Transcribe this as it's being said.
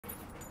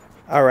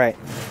Alright,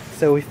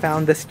 so we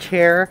found this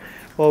chair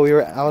while we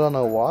were out on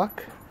a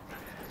walk,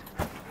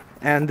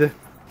 and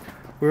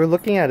we were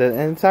looking at it,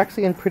 and it's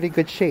actually in pretty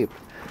good shape.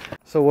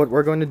 So what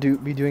we're going to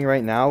be doing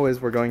right now is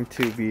we're going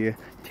to be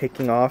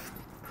taking off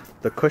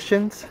the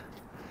cushions,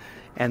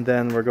 and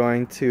then we're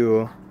going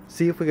to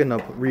see if we can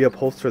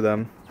reupholster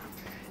them,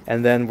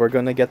 and then we're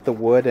going to get the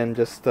wood and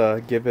just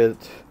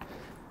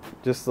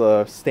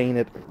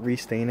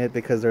restain it,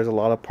 because there's a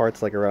lot of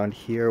parts like around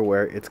here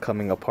where it's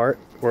coming apart,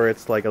 where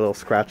it's like a little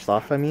scratched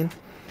off, I mean.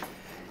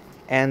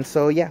 And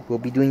so yeah, we'll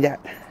be doing that.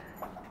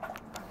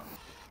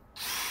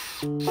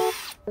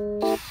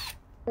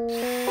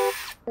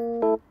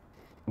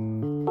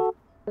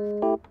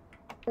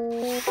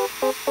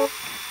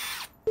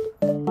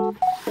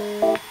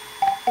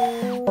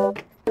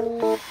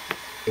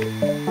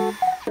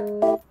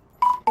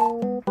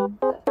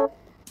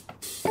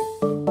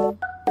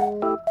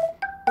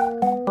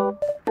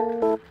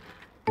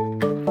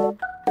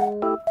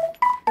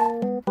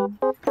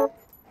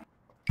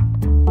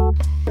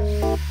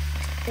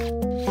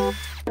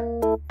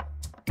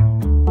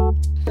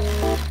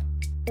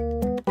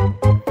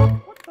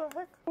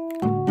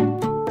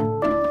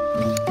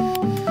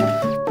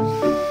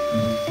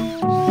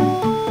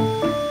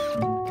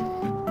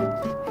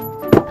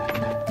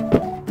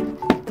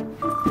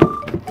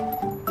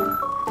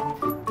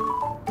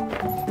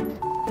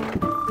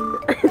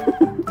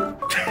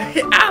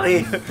 Allie,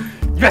 you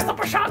messed up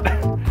a shot.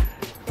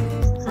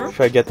 Huh?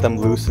 Should I get them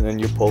loose and then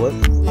you pull it?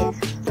 Yeah.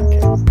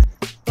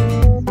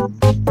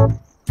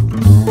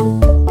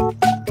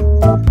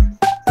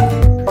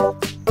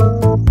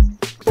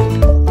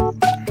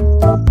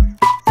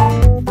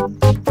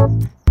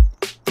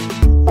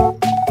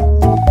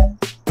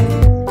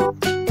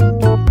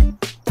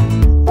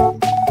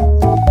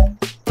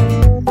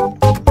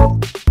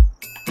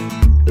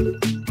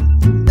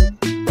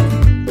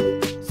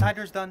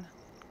 Cider's done.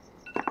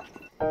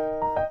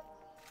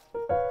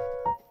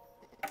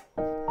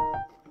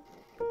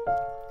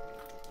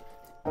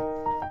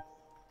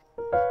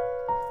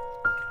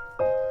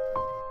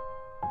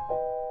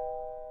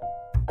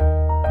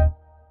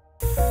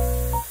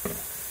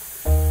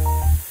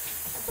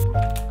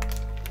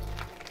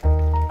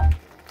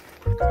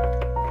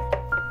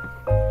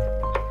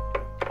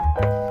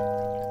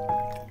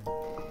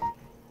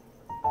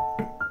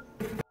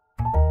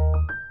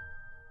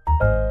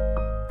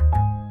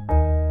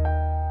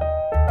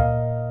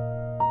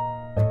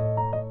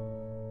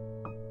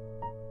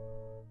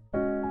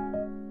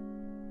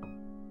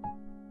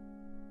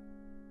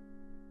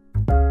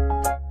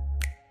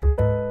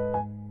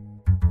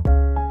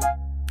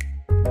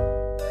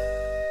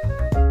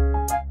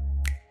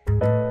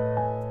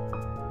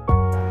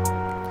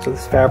 So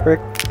this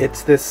fabric,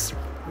 it's this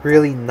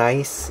really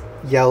nice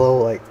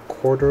yellow like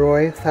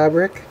corduroy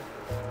fabric.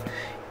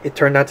 It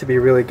turned out to be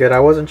really good. I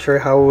wasn't sure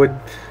how it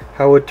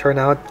would turn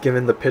out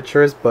given the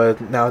pictures,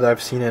 but now that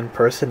I've seen it in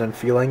person and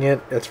feeling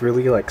it, it's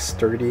really like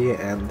sturdy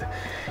and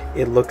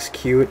it looks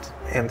cute.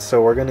 And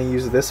so we're gonna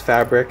use this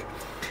fabric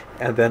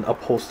and then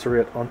upholster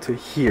it onto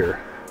here.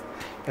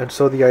 And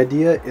so the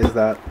idea is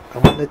that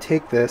I'm gonna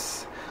take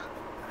this,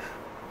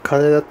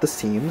 cut it at the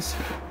seams,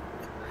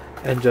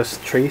 and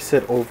just trace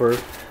it over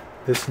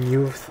this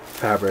new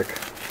fabric.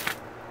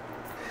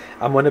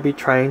 I'm going to be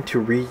trying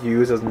to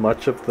reuse as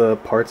much of the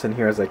parts in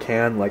here as I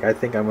can. Like, I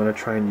think I'm going to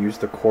try and use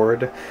the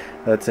cord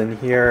that's in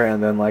here,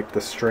 and then like the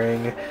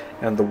string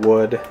and the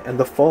wood, and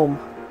the foam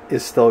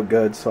is still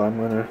good, so I'm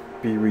going to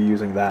be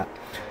reusing that.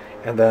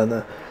 And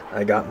then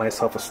I got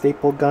myself a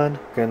staple gun,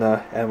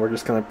 and we're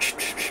just going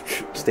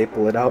to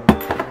staple it out.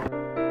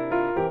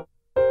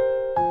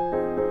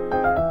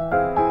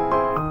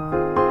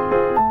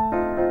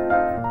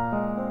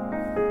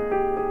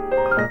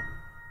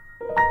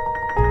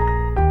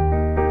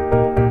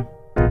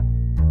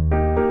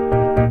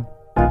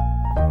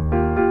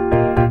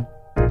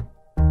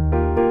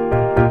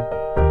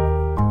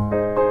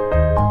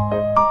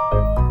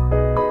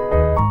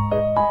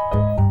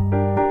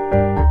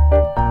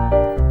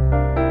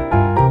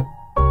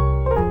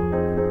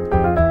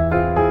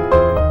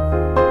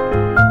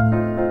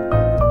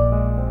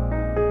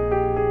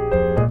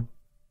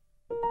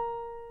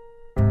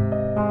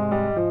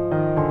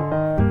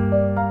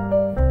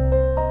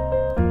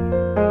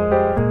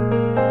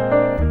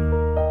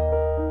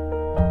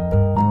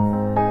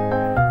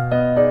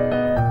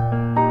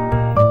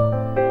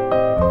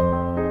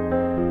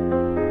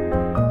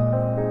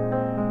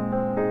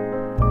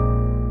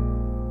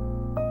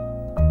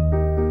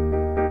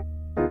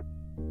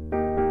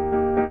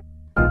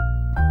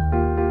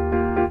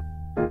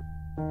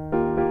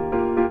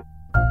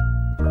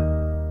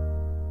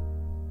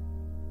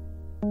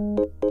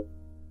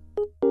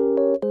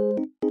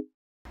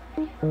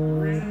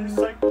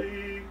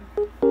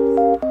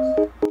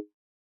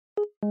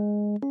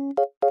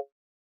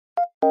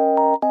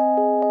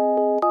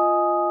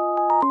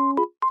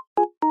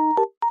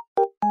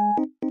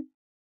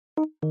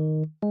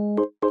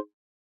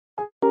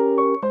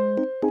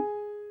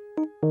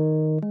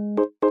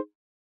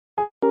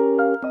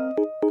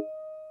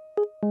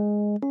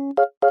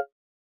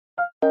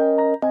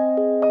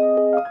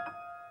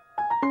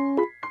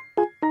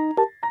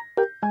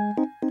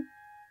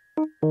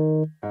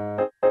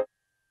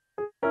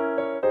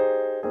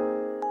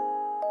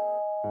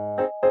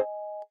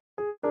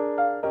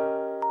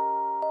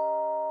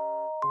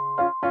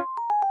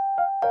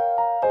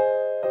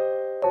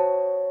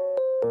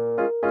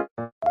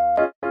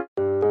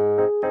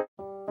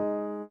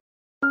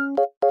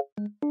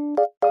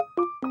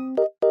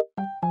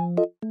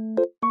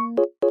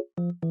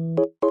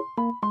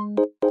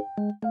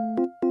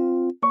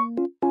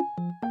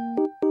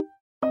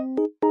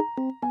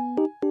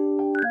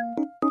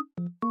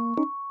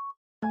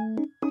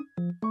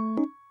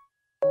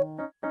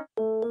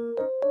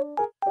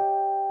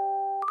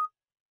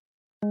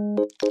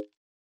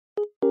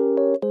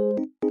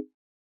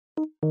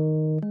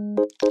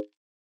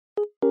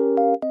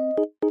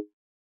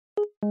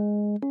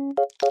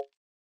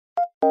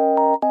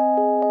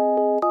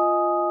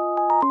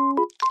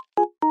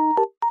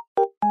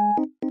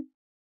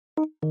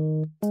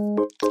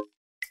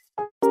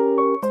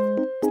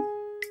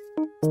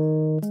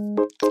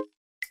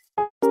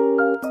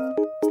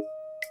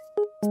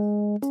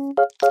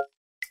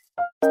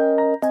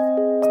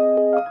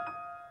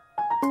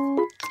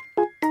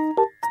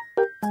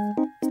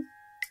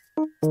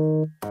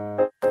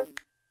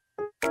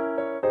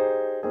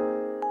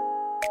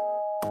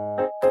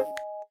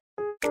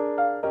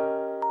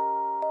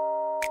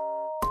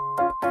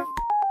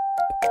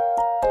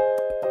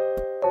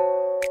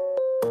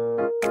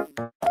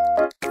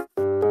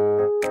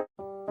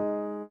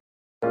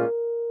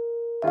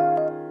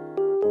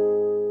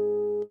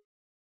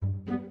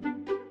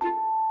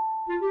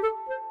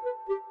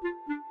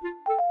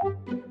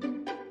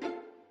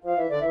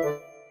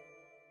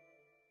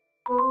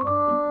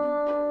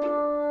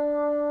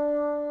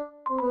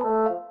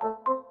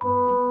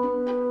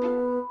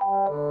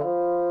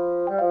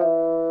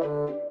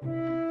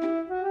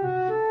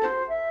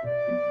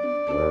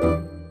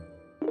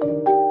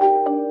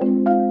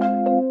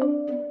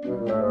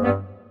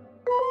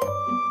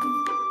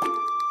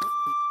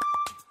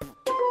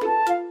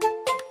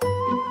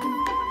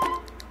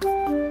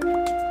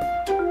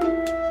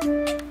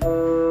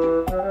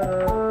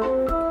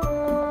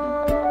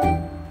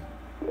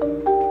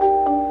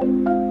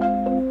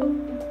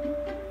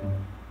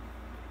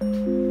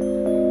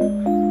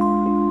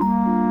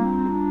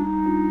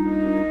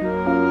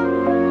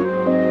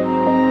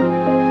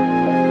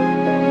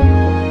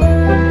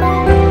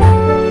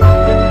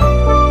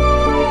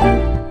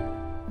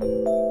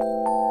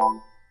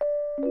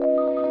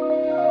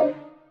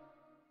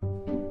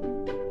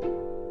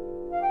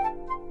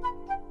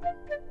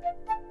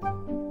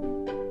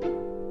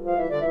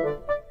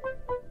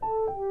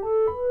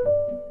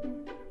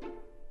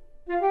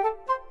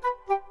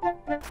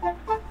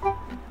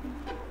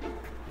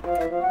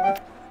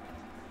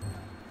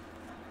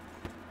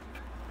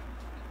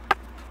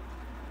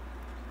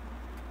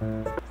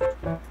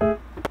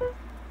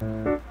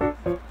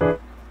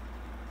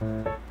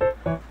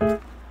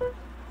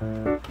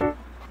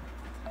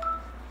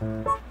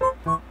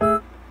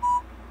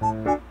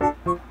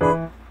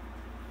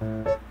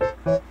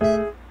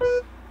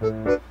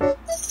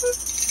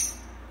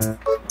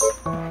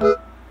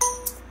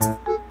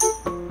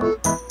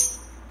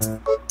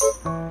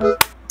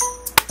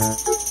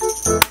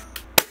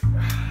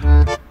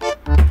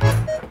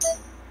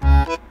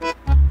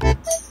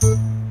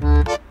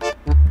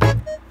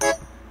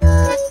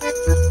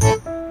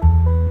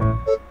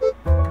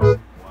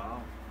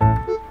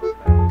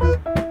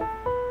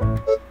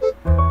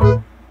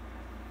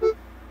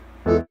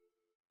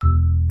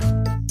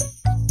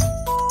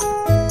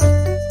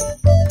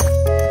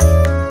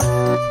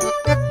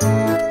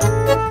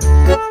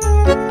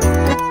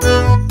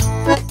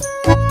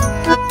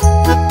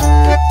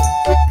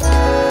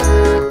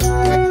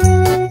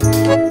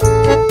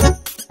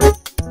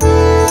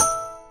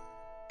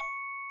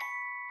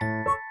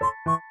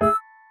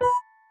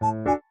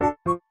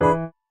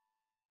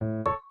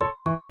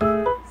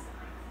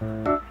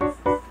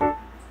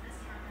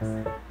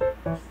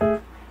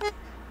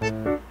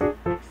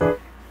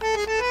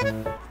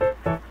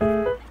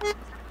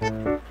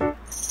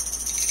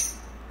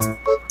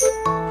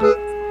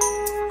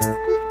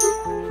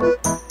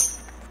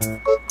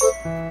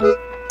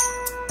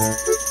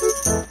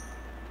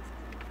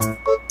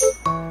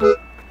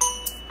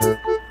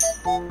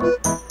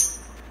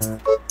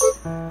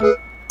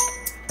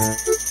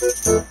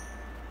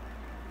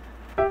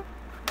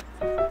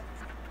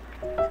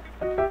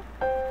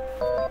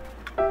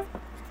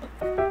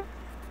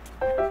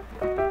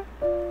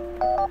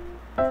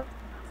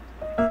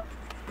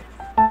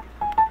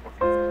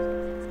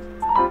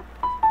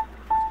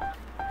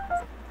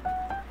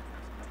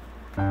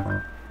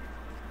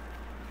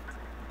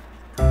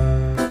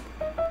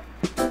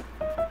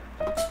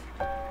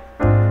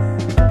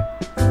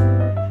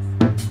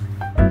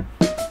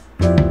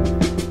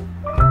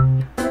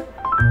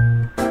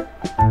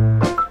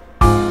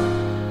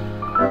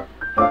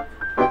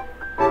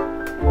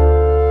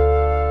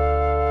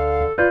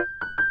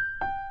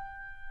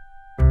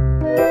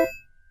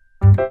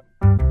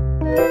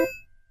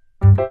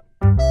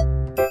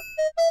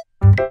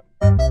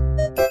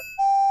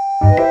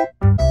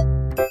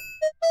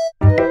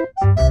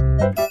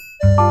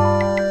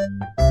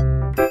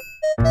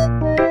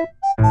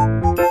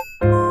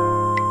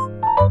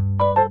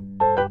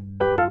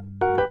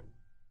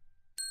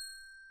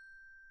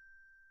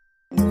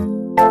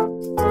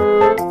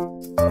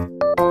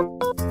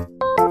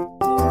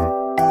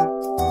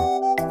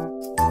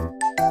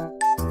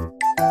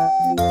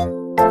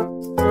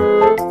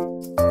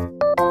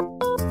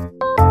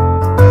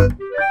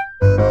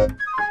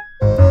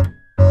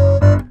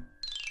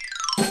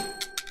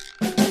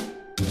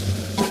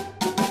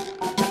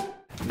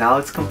 now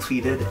it's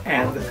completed,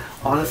 and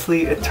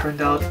honestly it turned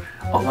out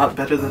a lot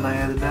better than I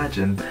had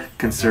imagined.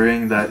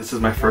 Considering that this is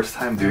my first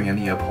time doing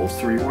any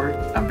upholstery work,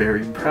 I'm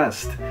very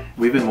impressed.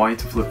 We've been wanting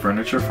to flip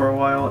furniture for a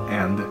while,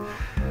 and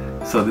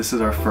so this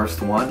is our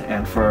first one,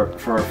 and for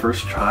our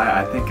first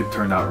try, I think it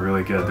turned out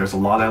really good. There's a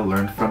lot I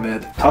learned from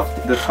it.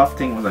 The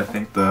tufting was, I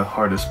think, the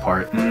hardest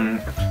part.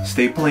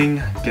 Stapling,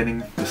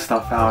 getting the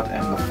stuff out,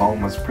 and the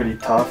foam was pretty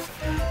tough.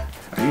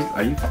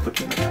 Are you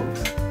flipping the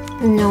toast?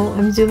 No,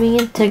 I'm zooming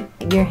into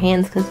your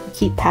hands because you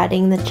keep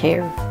patting the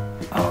chair.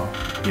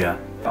 Oh, yeah.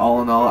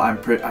 All in all,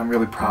 I'm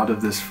really proud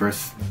of this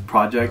first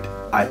project.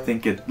 I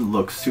think it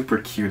looks super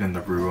cute in the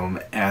room,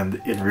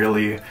 and it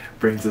really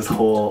brings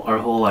our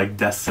whole like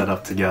desk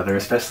setup together,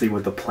 especially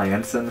with the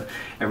plants and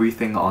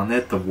everything on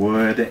it, the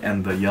wood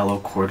and the yellow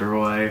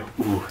corduroy.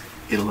 Ooh,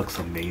 it looks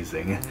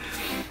amazing.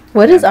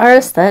 What is our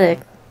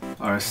aesthetic?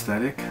 Our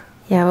aesthetic?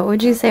 Yeah, what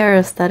would you say our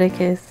aesthetic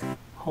is?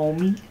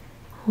 Homey?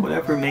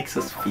 Whatever makes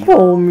us feel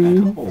Homey.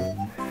 at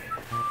home.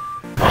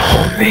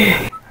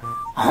 Homey!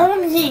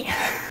 Homey!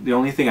 The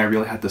only thing I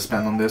really had to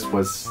spend on this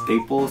was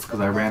staples, because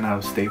I ran out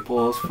of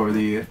staples for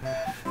to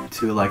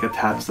like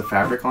attach the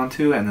fabric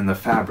onto, and then the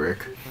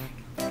fabric.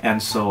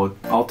 And so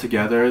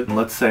altogether,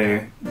 let's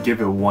say give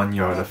it 1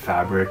 yard of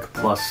fabric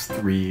plus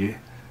 $3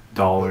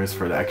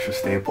 for the extra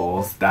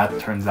staples. That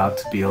turns out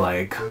to be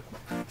like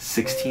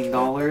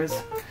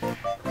 $16.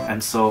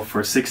 And so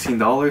for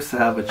 $16 to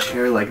have a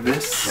chair like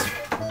this,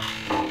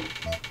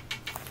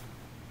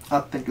 I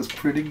think is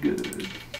pretty good.